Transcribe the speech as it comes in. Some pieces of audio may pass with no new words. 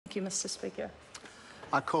Thank you, Mr. Speaker.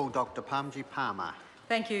 I call Dr. Pamji Palmer.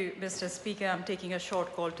 Thank you, Mr. Speaker. I'm taking a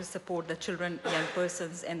short call to support the Children, Young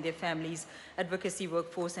Persons and Their Families Advocacy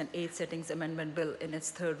Workforce and Age Settings Amendment Bill in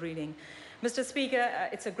its third reading. Mr. Speaker,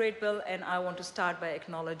 it's a great bill, and I want to start by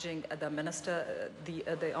acknowledging the Minister,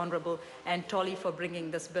 the Honourable Anne Tolley, for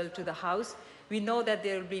bringing this bill to the House. We know that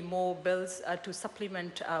there will be more bills to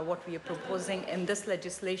supplement what we are proposing in this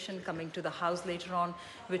legislation coming to the House later on,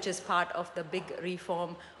 which is part of the big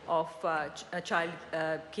reform of child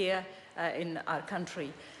care in our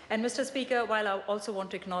country. And Mr. Speaker, while I also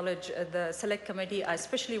want to acknowledge the Select Committee, I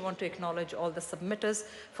especially want to acknowledge all the submitters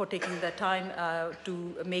for taking the time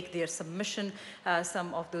to make their submission.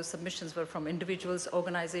 Some of those submissions were from individuals,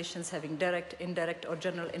 organizations having direct, indirect, or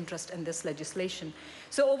general interest in this legislation.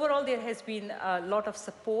 So overall, there has been a lot of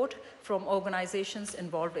support from organizations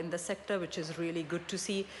involved in the sector, which is really good to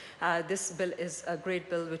see. This bill is a great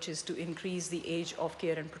bill, which is to increase the age of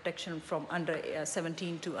care and protection from under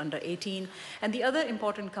 17 to under 18. And the other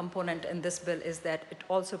important component in this bill is that it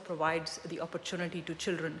also provides the opportunity to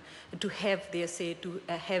children to have their say, to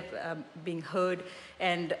have being heard,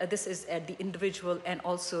 and this is at the individual and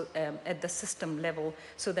also at the system level,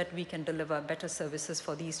 so that we can deliver better services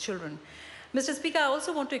for these children. Mr. Speaker, I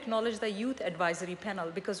also want to acknowledge the Youth Advisory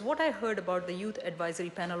Panel, because what I heard about the Youth Advisory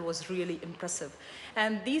Panel was really impressive.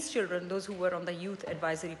 And these children, those who were on the Youth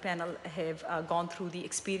Advisory Panel, have gone through the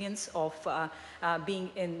experience of being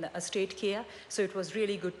in state care. So it was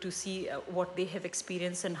really good to see what they have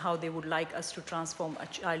experienced and how they would like us to transform a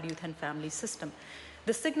child, youth, and family system.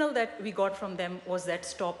 The signal that we got from them was that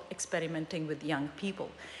stop experimenting with young people.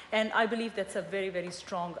 And I believe that's a very, very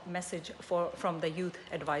strong message from the Youth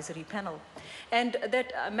Advisory Panel. And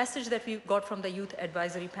that message that we got from the Youth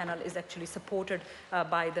Advisory Panel is actually supported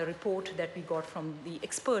by the report that we got from the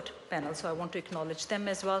expert panel. So I want to acknowledge them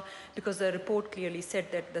as well, because the report clearly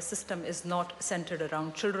said that the system is not centered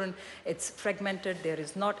around children. It's fragmented. There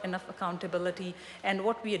is not enough accountability. And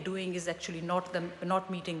what we are doing is actually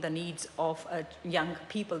not meeting the needs of young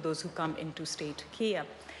people, those who come into state care.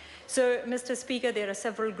 So, Mr. Speaker, there are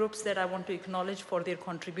several groups that I want to acknowledge for their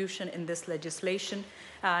contribution in this legislation.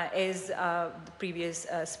 As the previous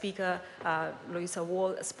speaker, Louisa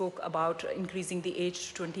Wall, spoke about increasing the age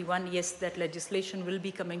to 21, yes, that legislation will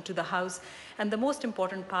be coming to the House. And the most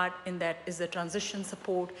important part in that is the transition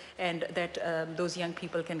support, and that those young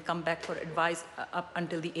people can come back for advice up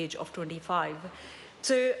until the age of 25.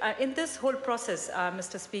 So in this whole process,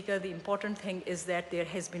 Mr. Speaker, the important thing is that there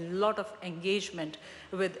has been a lot of engagement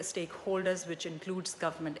with stakeholders, which includes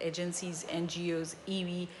government agencies, NGOs,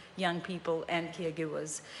 EV, young people, and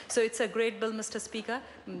caregivers. So it's a great bill, Mr. Speaker,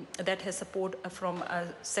 that has support from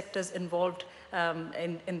sectors involved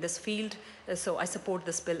in this field. So I support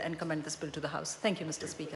this bill and commend this bill to the House. Thank you, Mr. Speaker.